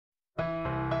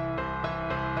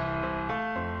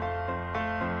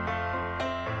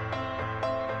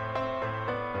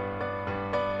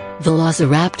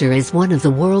Velociraptor is one of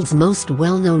the world's most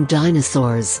well-known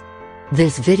dinosaurs.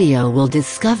 This video will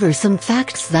discover some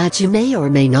facts that you may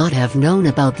or may not have known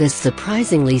about this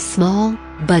surprisingly small,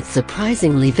 but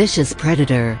surprisingly vicious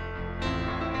predator.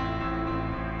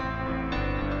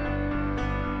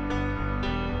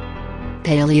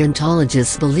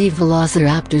 Paleontologists believe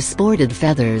Velociraptor sported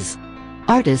feathers.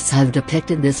 Artists have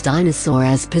depicted this dinosaur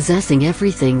as possessing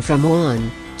everything from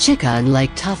wan,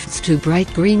 chicken-like tufts to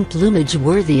bright green plumage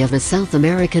worthy of a South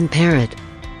American parrot.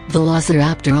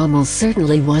 Velociraptor almost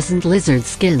certainly wasn't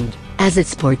lizard-skinned, as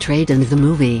it's portrayed in the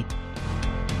movie.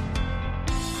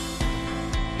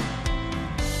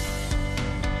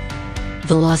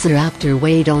 Velociraptor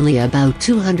weighed only about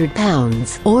 200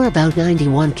 pounds, or about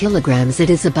 91 kilograms.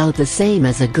 It is about the same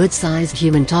as a good-sized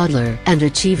human toddler, and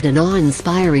achieved an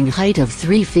awe-inspiring height of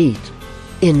 3 feet.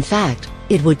 In fact,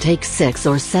 it would take 6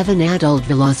 or 7 adult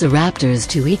velociraptors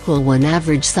to equal one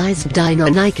average-sized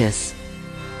Deinonychus.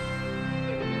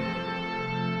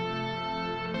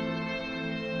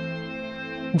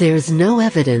 There's no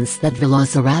evidence that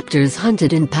velociraptors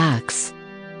hunted in packs.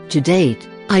 To date,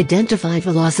 identified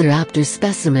velociraptor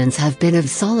specimens have been of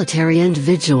solitary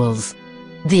individuals.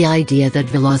 The idea that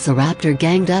Velociraptor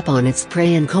ganged up on its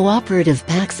prey in cooperative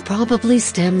packs probably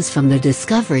stems from the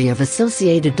discovery of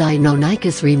associated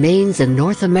Deinonychus remains in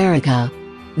North America.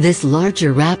 This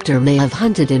larger raptor may have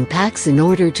hunted in packs in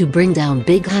order to bring down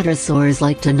big hadrosaurs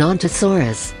like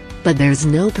Dinosaurus, but there's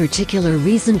no particular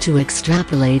reason to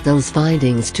extrapolate those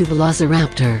findings to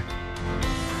Velociraptor.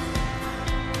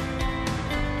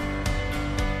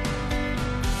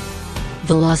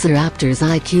 Velociraptor's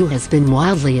IQ has been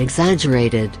wildly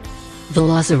exaggerated.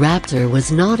 Velociraptor was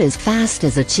not as fast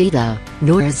as a cheetah,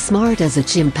 nor as smart as a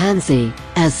chimpanzee,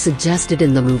 as suggested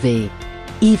in the movie.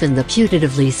 Even the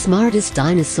putatively smartest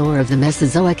dinosaur of the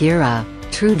Mesozoic era,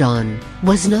 Troodon,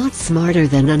 was not smarter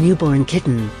than a newborn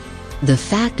kitten. The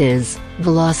fact is,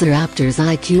 Velociraptor's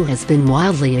IQ has been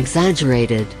wildly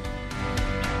exaggerated.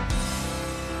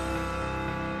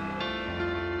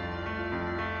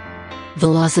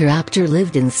 Velociraptor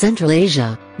lived in Central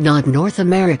Asia, not North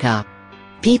America.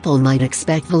 People might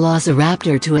expect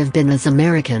Velociraptor to have been as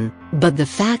American, but the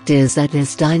fact is that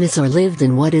this dinosaur lived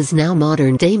in what is now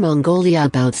modern-day Mongolia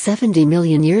about 70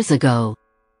 million years ago.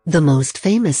 The most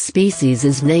famous species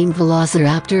is named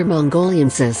Velociraptor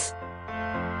mongoliensis.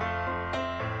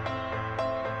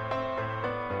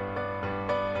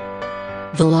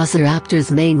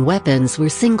 Velociraptor's main weapons were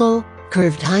single,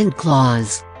 curved hind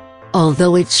claws.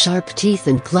 Although its sharp teeth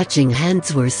and clutching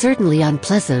hands were certainly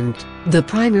unpleasant, the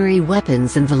primary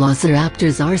weapons in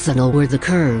Velociraptor's arsenal were the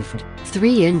curved,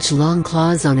 3-inch-long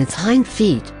claws on its hind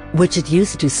feet, which it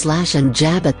used to slash and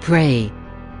jab at prey.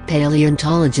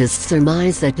 Paleontologists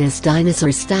surmise that this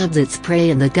dinosaur stabbed its prey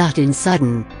in the gut in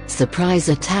sudden, surprise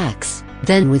attacks,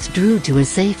 then withdrew to a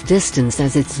safe distance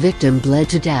as its victim bled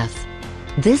to death.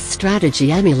 This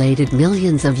strategy emulated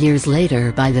millions of years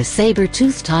later by the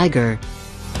saber-toothed tiger.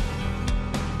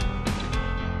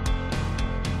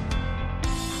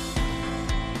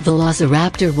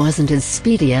 Velociraptor wasn't as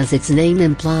speedy as its name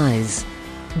implies.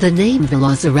 The name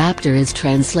Velociraptor is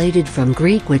translated from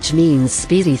Greek, which means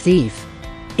speedy thief.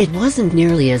 It wasn't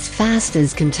nearly as fast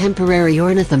as contemporary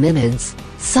ornithomimids,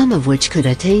 some of which could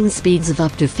attain speeds of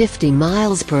up to 50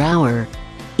 miles per hour.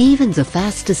 Even the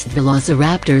fastest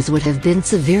velociraptors would have been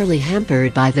severely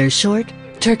hampered by their short,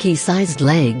 turkey-sized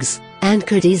legs, and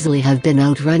could easily have been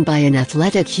outrun by an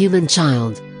athletic human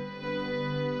child.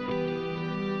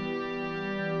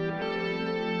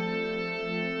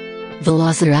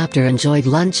 Velociraptor enjoyed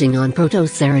lunching on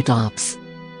Protoceratops.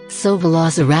 So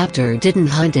Velociraptor didn't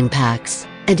hunt in packs,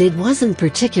 and it wasn't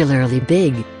particularly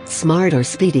big, smart or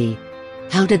speedy.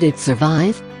 How did it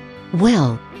survive?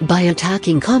 Well, by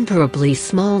attacking comparably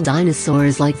small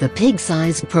dinosaurs like the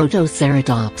pig-sized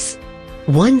Protoceratops.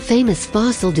 One famous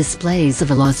fossil displays a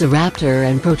Velociraptor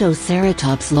and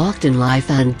Protoceratops locked in life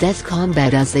and death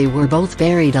combat as they were both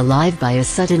buried alive by a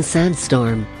sudden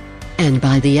sandstorm. And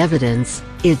by the evidence,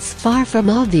 it's far from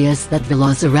obvious that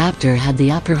Velociraptor had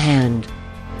the upper hand.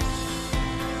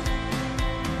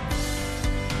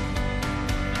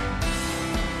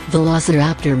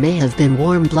 Velociraptor may have been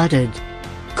warm-blooded.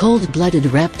 Cold-blooded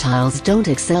reptiles don't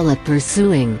excel at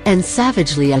pursuing and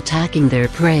savagely attacking their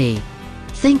prey.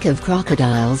 Think of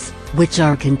crocodiles, which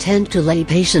are content to lay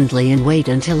patiently in wait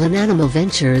until an animal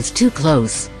ventures too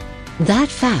close. That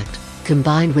fact,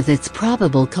 combined with its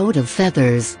probable coat of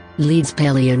feathers, leads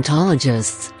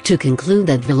paleontologists to conclude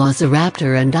that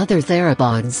Velociraptor and other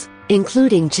theropods,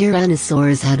 including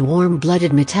tyrannosaurs, had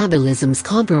warm-blooded metabolisms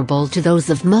comparable to those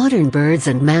of modern birds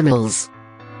and mammals.